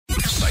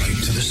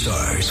the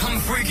stars. I'm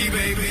freaky,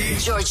 baby.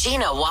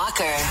 Georgina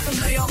Walker.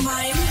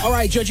 All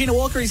right, Georgina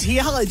Walker is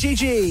here. Hello,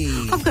 Gigi.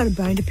 I've got a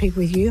bone to pick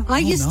with you. I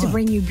used to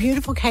bring you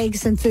beautiful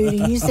cakes and food,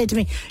 and you said to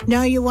me,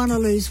 no, you want to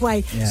lose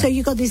weight. Yeah. So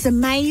you got this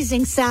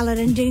amazing salad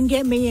and didn't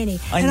get me any.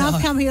 I know.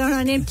 I've come here on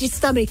an empty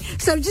stomach.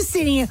 So I'm just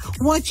sitting here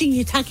watching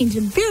you tuck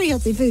into very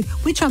healthy food,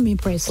 which I'm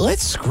impressed with.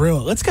 Let's screw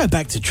it. Let's go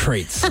back to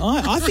treats.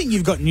 I think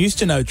you've gotten used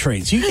to no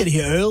treats. You get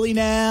here early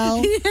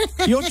now.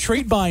 Your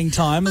treat buying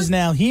time is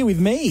now here with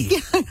me.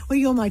 Well,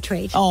 you're my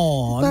treat.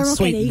 Oh, But I'm I'm not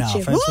sweet gonna eat enough.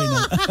 you. I'm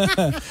sweet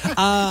enough.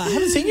 I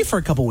haven't seen you for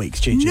a couple of weeks,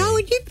 Gigi. No,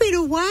 you've been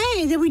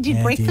away. Then we did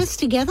Yeah, I did. breakfast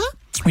together.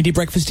 We did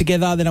breakfast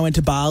together. Then I went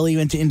to Bali,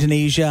 went to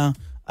Indonesia.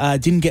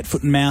 Didn't get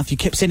foot and mouth. You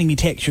kept sending me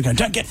texts. You're going,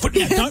 don't get foot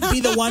and mouth. Don't be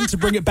the one to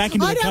bring it back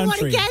into I the don't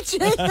country. want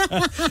to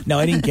catch it. No,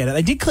 I didn't get it.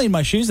 They did clean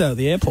my shoes out at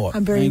the airport.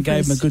 I'm very and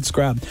gave them a impressed. good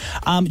scrub.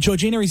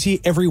 Georgina is here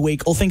every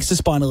week, all thanks to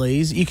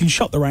Spinalese. You can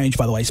shop the range,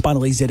 by the way,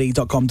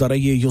 spinalese.com.au.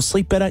 You'll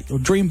sleep better, you'll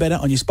dream better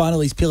on your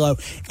Spinalese pillow.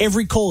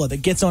 Every caller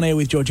that gets on air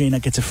with Georgina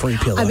gets a free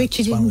pillow. I bet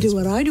you didn't do Spinalese.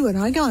 what I do when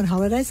I go on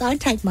holidays. I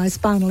take my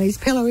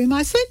Spinalese pillow in my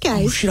Oh,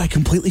 suitcase. shit, I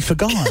completely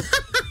forgot.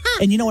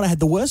 And you know what? I had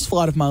the worst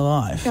flight of my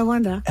life. No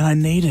wonder. And I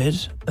needed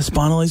a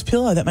Spinalese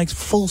pillow. That makes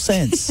full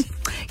sense.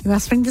 You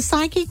must bring the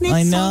psychic next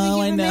I time.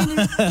 know, I we know. get a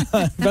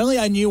minute. If only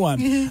I knew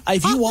one.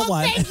 If you want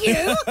one, Thank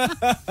you.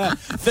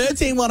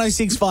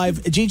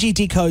 131065, Gigi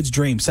decodes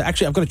dreams. So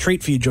actually, I've got a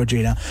treat for you,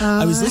 Georgina.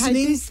 I was I hate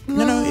listening. this.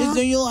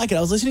 No, you'll like it.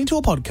 I was listening to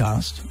a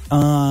podcast.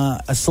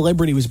 A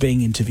celebrity was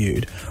being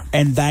interviewed,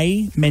 and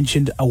they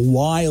mentioned a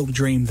wild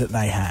dream that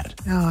they had.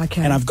 Oh,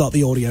 okay. And I've got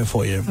the audio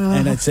for you.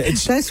 And it's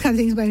Those kind of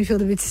things make me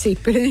feel a bit sick,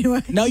 but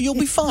anyway. no, you'll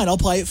be fine. I'll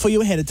play it for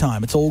you ahead of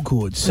time. It's all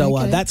good. So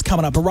Okay. that's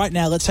coming up. But right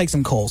now, let's take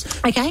some calls.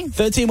 Okay.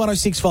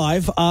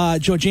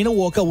 131065. Georgina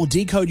Walker will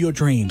decode your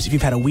dreams. If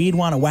you've had a weird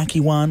one, a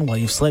wacky one while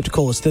you've slept,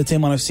 call us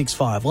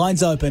 131065.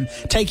 Lines open.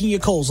 Taking your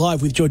calls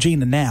live with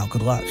Georgina now.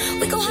 Good luck.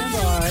 We go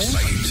high.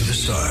 Saying to the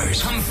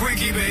stars. I'm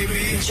freaky,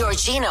 baby.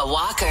 Georgina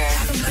Walker.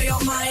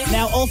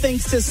 Now, all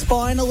thanks to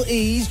Spinal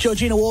Ease,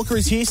 Georgina Walker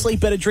is here. Sleep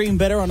better, dream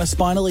better on a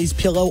Spinal Ease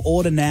pillow.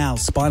 Order now.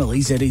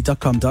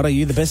 Spinalese.com.au.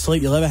 The best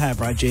sleep you'll ever have,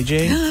 right,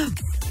 Gigi?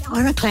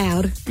 On a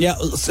cloud. Yeah,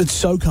 it's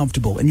so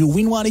comfortable. And you'll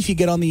win one if you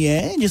get on the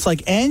air. Just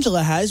like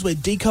Angela has, we're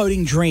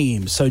decoding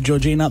dreams. So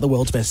Georgina, the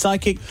world's best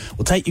psychic,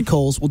 will take your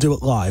calls. We'll do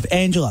it live.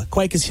 Angela,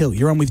 Quakers Hill,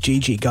 you're on with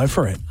Gigi. Go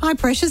for it. Hi,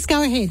 Precious.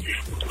 Go ahead.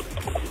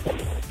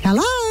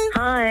 Hello.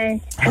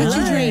 Hi. What's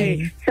your Hello.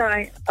 dream?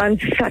 So I'm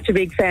such a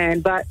big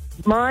fan, but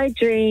my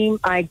dream,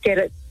 I get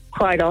it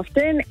quite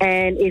often,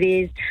 and it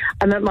is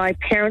I'm at my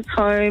parents'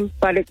 home,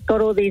 but it's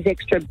got all these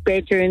extra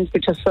bedrooms,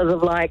 which are sort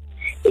of like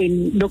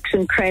in nooks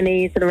and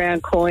crannies and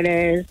around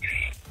corners.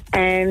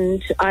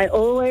 And I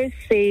always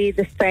see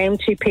the same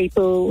two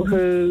people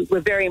who were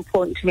very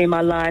important to me in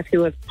my life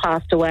who have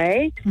passed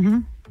away. Mm-hmm.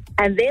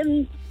 And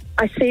then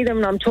I see them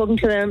and I'm talking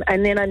to them,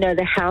 and then I know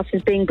the house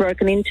is being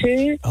broken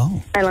into,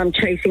 Oh. and I'm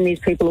chasing these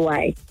people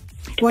away.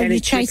 Well, And you're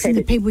it's chasing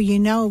the repeated. people you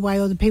know away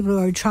or the people who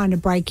are trying to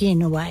break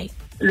in away.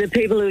 The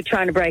people who are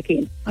trying to break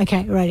in.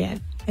 Okay, right.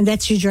 And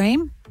that's your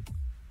dream?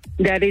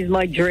 That is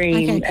my dream.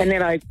 Okay. And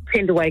then I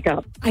tend to wake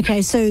up.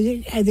 Okay, so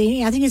I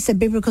think it's a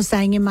biblical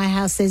saying, in my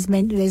house there's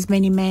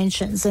many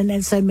mansions,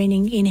 and so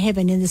meaning in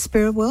heaven, in the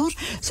spirit world.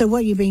 So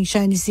what you're being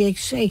shown is the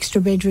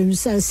extra bedrooms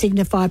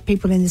signify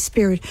people in the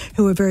spirit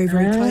who are very,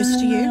 very close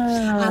to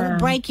you.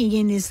 Breaking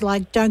in is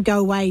like, don't go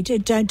away,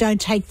 don't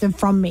take them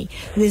from me.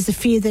 There's a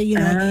fear that,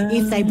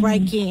 if they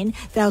break in,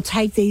 they'll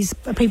take these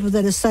people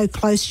that are so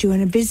close to you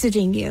and are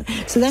visiting you.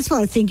 So that's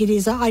what I think it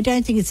is. I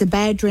don't think it's a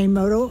bad dream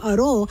at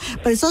all,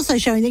 but it's also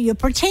showing that you're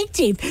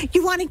protective.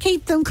 You want to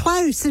keep them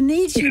close and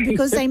need you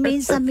because they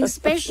mean something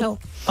special.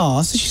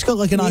 Oh, so she's got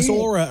like a nice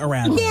aura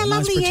around her. Yeah, a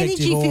nice lovely protective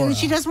energy aura. feeling.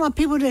 She doesn't want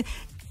people to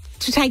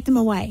take them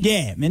away.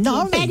 Yeah, man.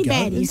 No, there you go.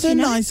 Baddies, It's a you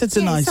know? nice. It's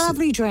a Yeah, nice. it's a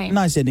lovely dream.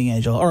 Nice ending,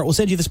 Angela. All right, we'll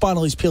send you the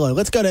Spinalese pillow.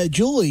 Let's go to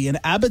Julie in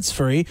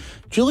Abbotsbury.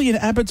 Julie in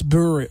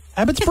Abbotsbury.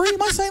 Abbotsbury?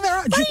 Am I saying that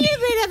right? What do you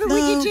mean,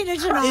 Abbotsbury, with dinner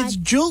tonight? It's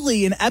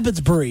Julie in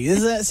Abbotsbury.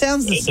 It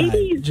sounds the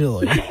same,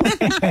 Julie.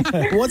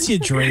 What's your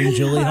dream,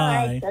 Julie?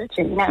 Hi.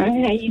 How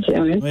are you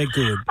doing? We're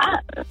good.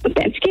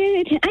 That's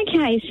good.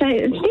 Okay, so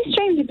this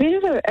dream's a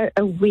bit of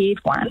a weird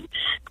one.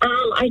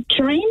 I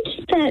dreamed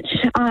that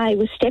I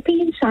was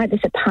stepping inside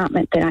this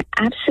apartment that I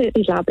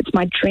absolutely love. It's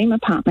my dream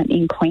apartment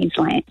in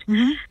Queensland.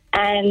 Mm-hmm.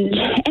 And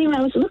anyway,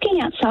 I was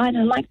looking outside and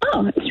I'm like,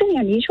 oh, it's really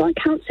unusual. I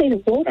can't see the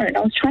water. And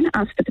I was trying to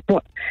ask for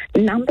what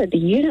number the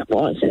unit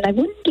was, and they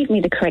wouldn't give me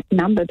the correct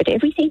number, but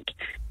everything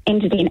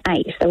ended in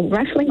 8. So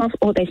rattling off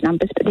all these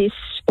numbers, but this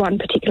one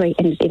particularly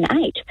ended in 8.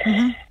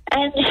 Mm-hmm.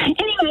 And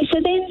anyway, so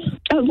then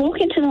I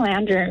walk into the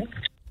lounge room,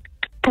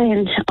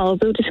 and I will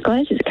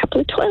disclose there's a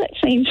couple of toilet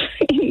scenes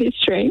in this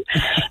dream.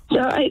 So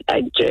I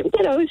dreamed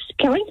that I was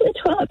going to the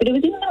toilet, but it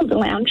was in the middle of the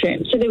lounge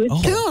room. So there was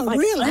Oh,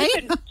 really?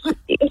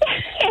 yeah,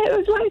 it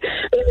was like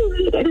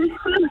really weird. And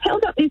I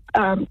held up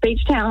this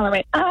beach towel and I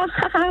went,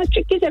 haha,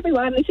 trickers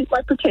everyone, this is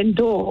my pretend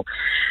door.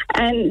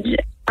 And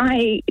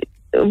I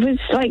was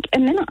like,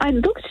 and then I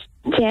looked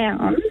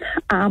down,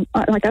 I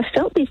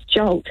felt this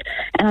jolt,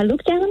 and I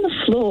looked down on the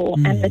floor,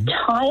 and the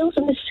tiles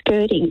and the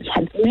skirtings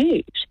had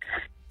moved.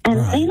 And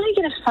then I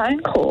get a phone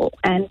call,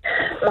 and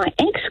my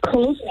ex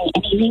calls me,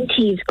 and he's in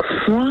tears,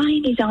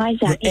 crying his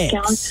eyes out. He's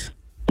going,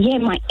 yeah,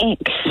 my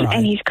ex. Right.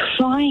 And he's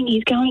crying.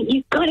 He's going,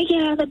 you've got to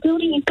get out of the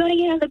building. You've got to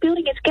get out of the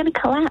building. It's going to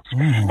collapse.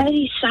 And as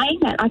he's saying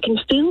that, I can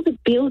feel the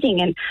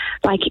building, and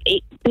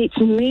it's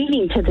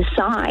moving to the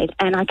side,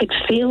 and I could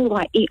feel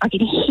I can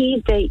hear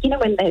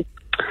when the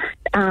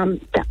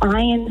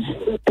irons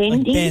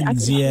bending.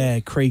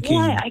 Creaking.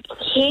 Yeah, I could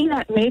hear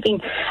that moving,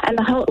 and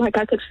the whole, I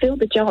could feel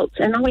the jolts,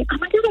 and I went, oh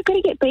my God, I've got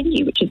to get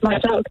Benji, which is my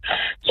dog.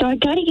 So I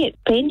go to get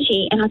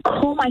Benji, and I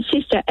call my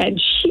sister,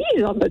 and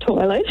she's on the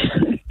toilet.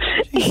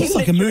 It's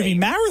like a movie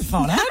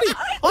marathon. How do you,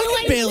 I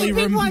can barely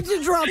remember.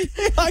 To drop.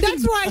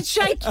 That's why it's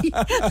shaky.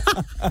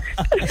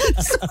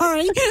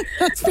 Sorry,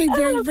 that's been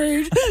very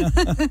rude.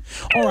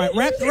 All right,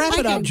 wrap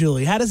it up,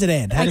 Julie. How does it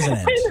end? I'm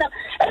screaming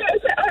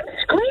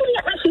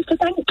at my sister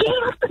saying, get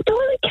off the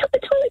toilet,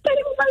 don't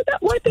even worry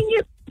about wiping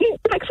your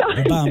backside.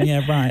 The bum,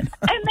 yeah, right. And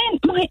then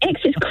my ex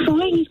is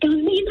crying, he's going,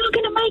 you're not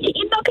going to make it,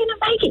 you're not going to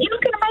make it, you're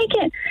not going to make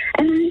it.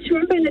 And I just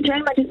remember in the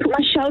dream, I just put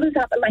my shoulders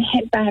up and my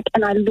head back,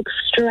 and I looked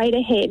straight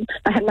ahead.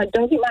 I had my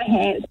dog in my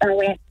hands, and I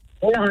went,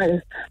 no,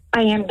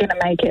 I am going to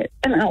make it.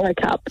 And I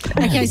woke up.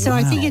 Okay, so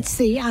I think it's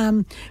the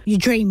your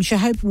dreams, your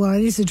hope. Well,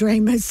 it is a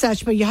dream as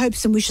such, but your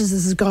hopes and wishes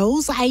as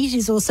goals. 8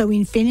 is also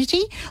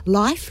infinity,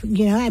 life,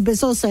 but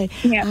it's also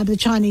the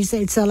Chinese,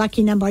 it's a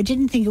lucky number. I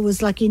didn't think it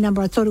was lucky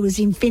number. I thought it was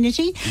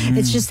infinity.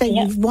 It's just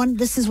that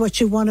this is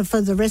what you wanted for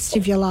the rest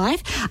of your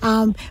life.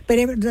 But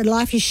the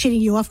life is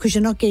shitting you off because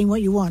you're not getting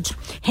what you want.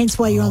 Hence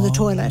why you're on the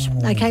toilet.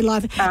 Okay,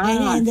 life.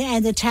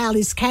 And the towel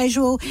is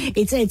casual.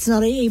 It's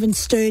not even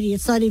sturdy.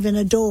 It's not even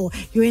a door.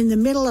 You're in the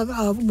middle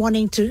of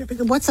wanting to,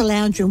 what's a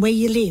lounge room where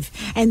you live,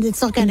 and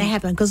it's not going to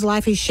happen because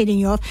life is shitting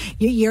you off.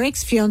 Your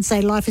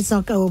ex-fiance, life is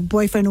not, or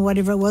boyfriend or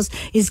whatever it was,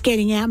 is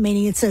getting out,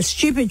 meaning it's a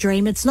stupid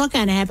dream. It's not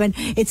going to happen.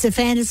 It's a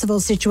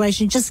fantastical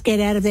situation. Just get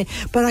out of there.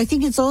 But I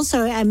think it's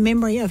also a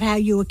memory of how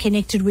you were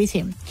connected with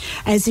him.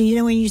 As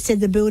when you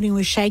said the building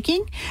was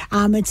shaking,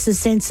 it's the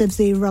sense of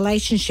the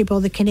relationship or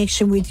the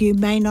connection with you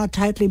may not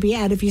totally be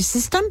out of your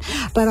system,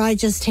 but I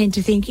just tend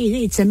to think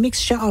it's a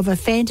mixture of a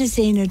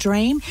fantasy and a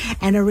dream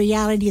and a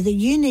reality that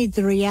you need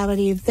the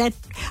reality of that,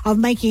 of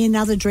making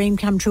another dream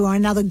come true or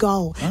another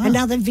goal,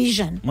 another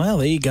vision. Well,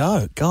 there you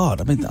go.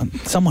 God, I mean,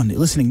 someone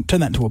listening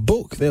turn that into a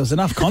book. There was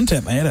enough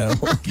content there to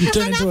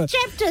turn into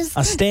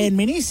a Stan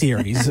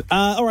mini-series.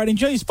 All right,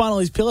 enjoy your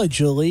Spinal Ease pillow,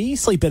 Julie.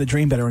 Sleep better,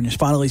 dream better on your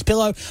Spinal Ease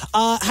pillow.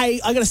 Hey,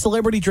 I got a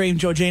celebrity dream,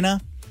 Georgina.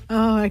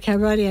 Oh, okay,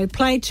 radio.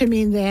 Play it to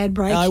me in the ad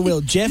break. I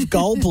will. Jeff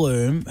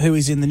Goldblum, who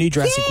is in the new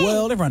Jurassic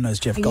World. Everyone knows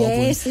Jeff Goldblum.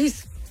 Yes,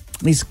 he's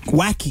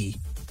wacky.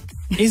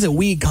 He's a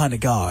weird kind of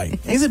guy.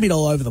 He's a bit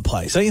all over the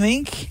place, don't you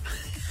think?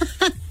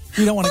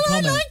 You don't want to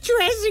comment. I like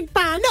Jurassic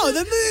Park. No,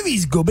 the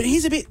movie's good, but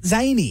he's a bit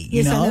zany,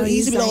 Yes, I know,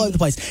 He's a bit zany. all over the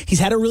place. He's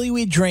had a really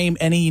weird dream,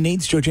 and he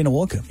needs Georgina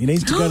Walker. He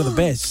needs to go to the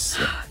best.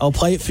 I'll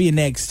play it for you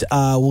next.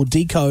 We'll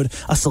decode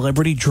a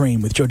celebrity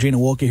dream with Georgina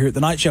Walker here at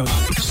The Night Show.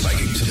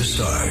 Psychic to the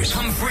stars.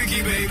 I'm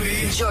freaky,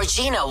 baby.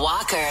 Georgina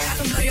Walker.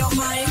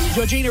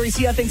 Georgina is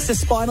here thanks to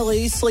Spinal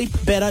Ease. Sleep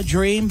better,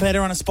 dream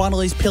better on a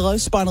Spinal Ease pillow.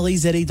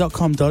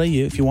 SpinalEase.com.au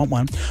if you want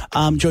one.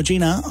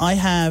 Georgina, I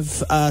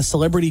have a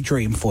celebrity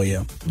dream for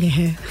you.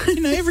 Yeah.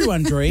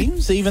 Everyone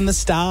dreams, even the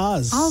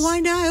stars. Oh,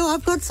 I know.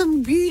 I've got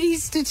some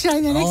beauties to show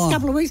in the next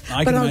couple of weeks,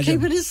 but I'll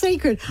keep it a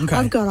secret. Okay.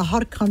 I've got a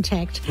hot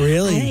contact.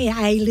 Really?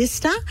 A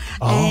lister,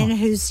 and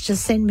who's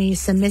just sent me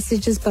some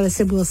messages, but I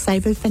said we'll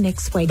save it for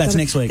next week. That's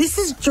next week. This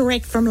is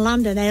direct from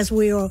London as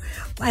we were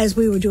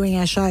doing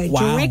our show.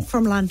 Wow. Direct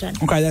from London.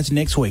 Okay, that's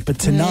next week. But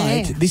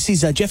tonight, this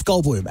is Jeff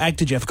Goldblum.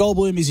 Actor Jeff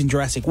Goldblum is in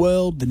Jurassic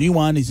World. The new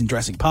one is in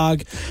Jurassic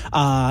Park.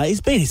 He's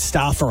been his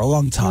star for a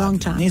long time.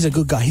 He's a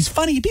good guy. He's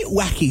funny, a bit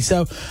wacky.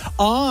 So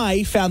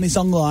I found this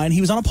online. He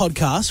was on a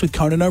podcast with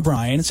Conan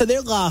O'Brien. So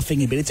they're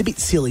laughing a bit. It's a bit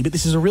silly, but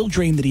this is a real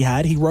dream that he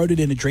had. He wrote it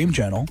in a dream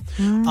journal.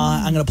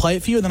 I'm going to play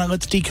it for you, and then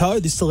let's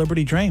decode this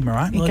celebrity dream, all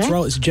right? Okay. Let's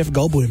roll. It's Jeff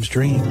Goldblum's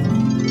dream.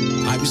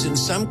 I was in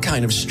some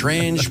kind of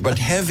strange but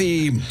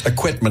heavy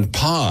equipment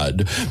pod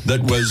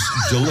that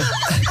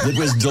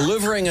was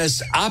delivering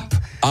us up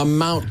a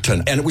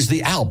mountain, and it was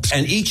the Alps,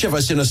 and each of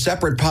us in a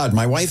separate pod.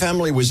 My wife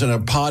Emily was in a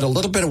pod a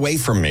little bit away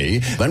from me.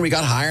 Then we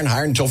got higher and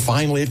higher until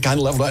finally it kind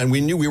of leveled out, and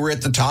we knew we were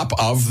at the top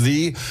of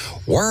the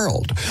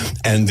world.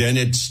 And then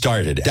it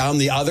started down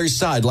the other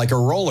side like a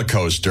roller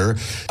coaster,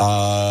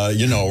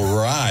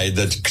 ride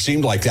that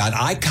seemed like that.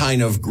 I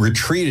kind of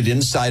retreated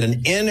inside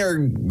an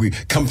inner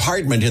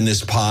compartment in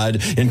this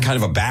pod in kind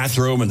of a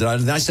bathroom, and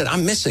I said,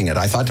 I'm missing it.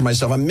 I thought to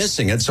myself, I'm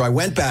missing it. So I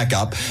went back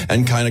up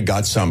and kind of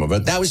got some of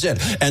it. That was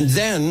it. And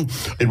then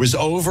it was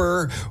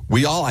over.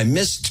 I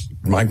missed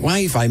my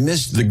wife, I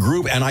missed the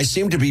group, and I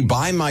seemed to be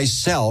by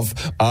myself,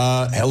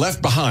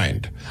 left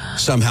behind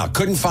somehow.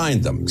 Couldn't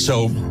find them.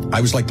 So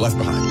I was like left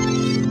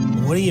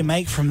behind. What do you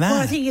make from that?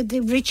 Well, I think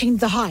reaching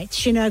the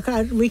heights,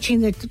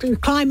 reaching the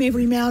climb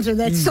every mountain,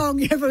 that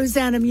song, everyone was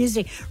down to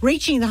music,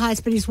 reaching the heights.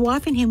 But his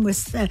wife and him were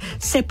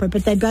separate,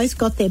 but they both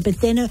got there.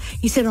 But then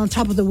he said on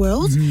top of the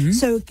world.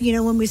 So,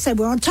 when we say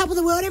we're on top of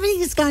the world,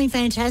 everything is going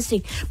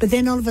fantastic. But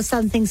then all of a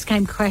sudden things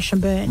came crash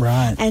and burn.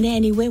 Right. And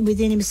he went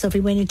within himself. He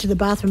went into the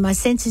bathroom. My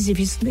sense is if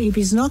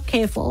he's not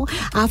careful,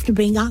 after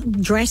being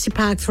Jurassic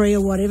Park 3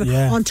 or whatever,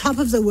 on top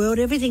of the world,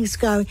 everything's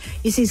going,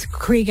 is his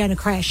career going to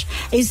crash?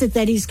 Is it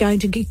that he's going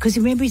to get, because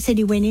remember he said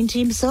he went into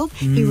himself,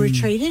 he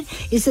retreated.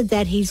 Is it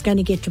that he's going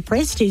to get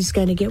depressed, he's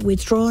going to get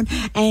withdrawn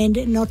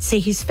and not see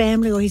his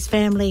family or his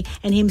family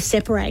and him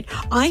separate?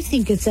 I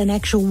think it's an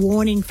actual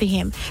warning for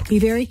him. Be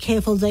very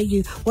careful that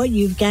what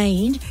you've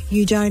gained,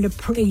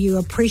 you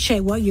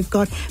appreciate what you've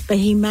got, but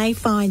he may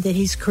find that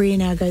his career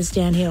now goes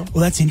downhill.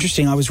 Well, that's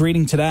interesting. I was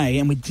reading today,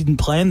 and we didn't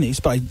plan this,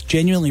 but I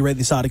genuinely read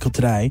this article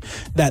today,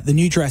 that the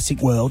new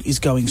Jurassic World is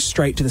going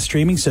straight to the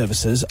streaming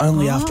services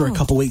only after a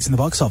couple of weeks in the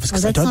box office,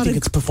 because I don't think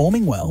it's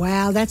performing well.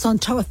 Wow, that's on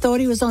top. I thought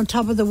he was on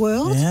top of the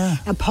world. Yeah.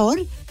 A pod.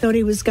 Thought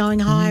he was going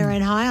higher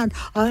and higher,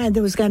 and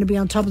there was going to be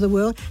on top of the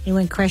world. He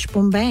went crash,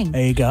 boom, bang.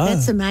 There you go.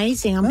 That's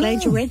amazing. I'm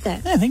glad you read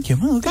that. Yeah, thank you.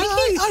 Well, Thank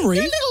you. I read.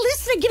 You're a little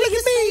listener. Give me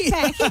the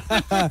feedback.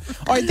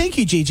 All right, thank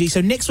you, Gigi.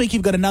 So next week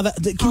you've got another.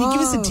 Can you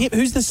give us a tip?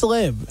 Who's the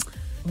celeb?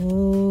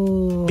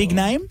 Oh. Big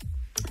name?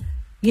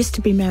 Used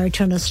to be married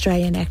to an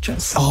Australian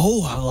actress.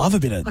 Oh, I love a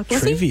bit of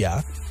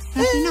trivia.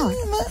 Maybe not.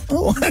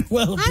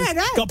 Well, I don't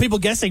know. got people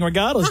guessing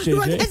regardless, Gigi.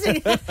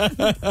 Maybe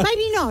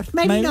not.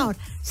 Maybe not.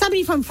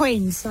 Somebody from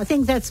Friends. I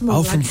think that's more.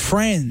 Oh, like from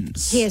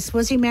Friends. Yes.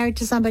 Was he married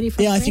to somebody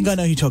from Friends? Yeah, I think I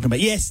know who you're talking about.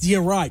 Yes,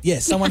 you're right.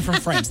 Yes, someone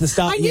from Friends. The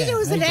star. I knew there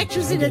was an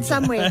actress in it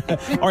somewhere.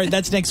 All right,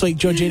 that's next week.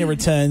 Georgina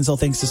returns, all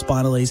thanks to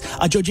Spinalese.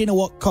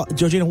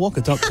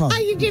 GeorginaWalker.com.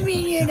 You give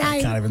me a new name.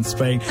 I can't even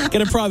speak.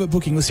 Get a private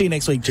booking. We'll see you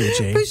next week,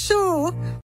 Gigi. For sure.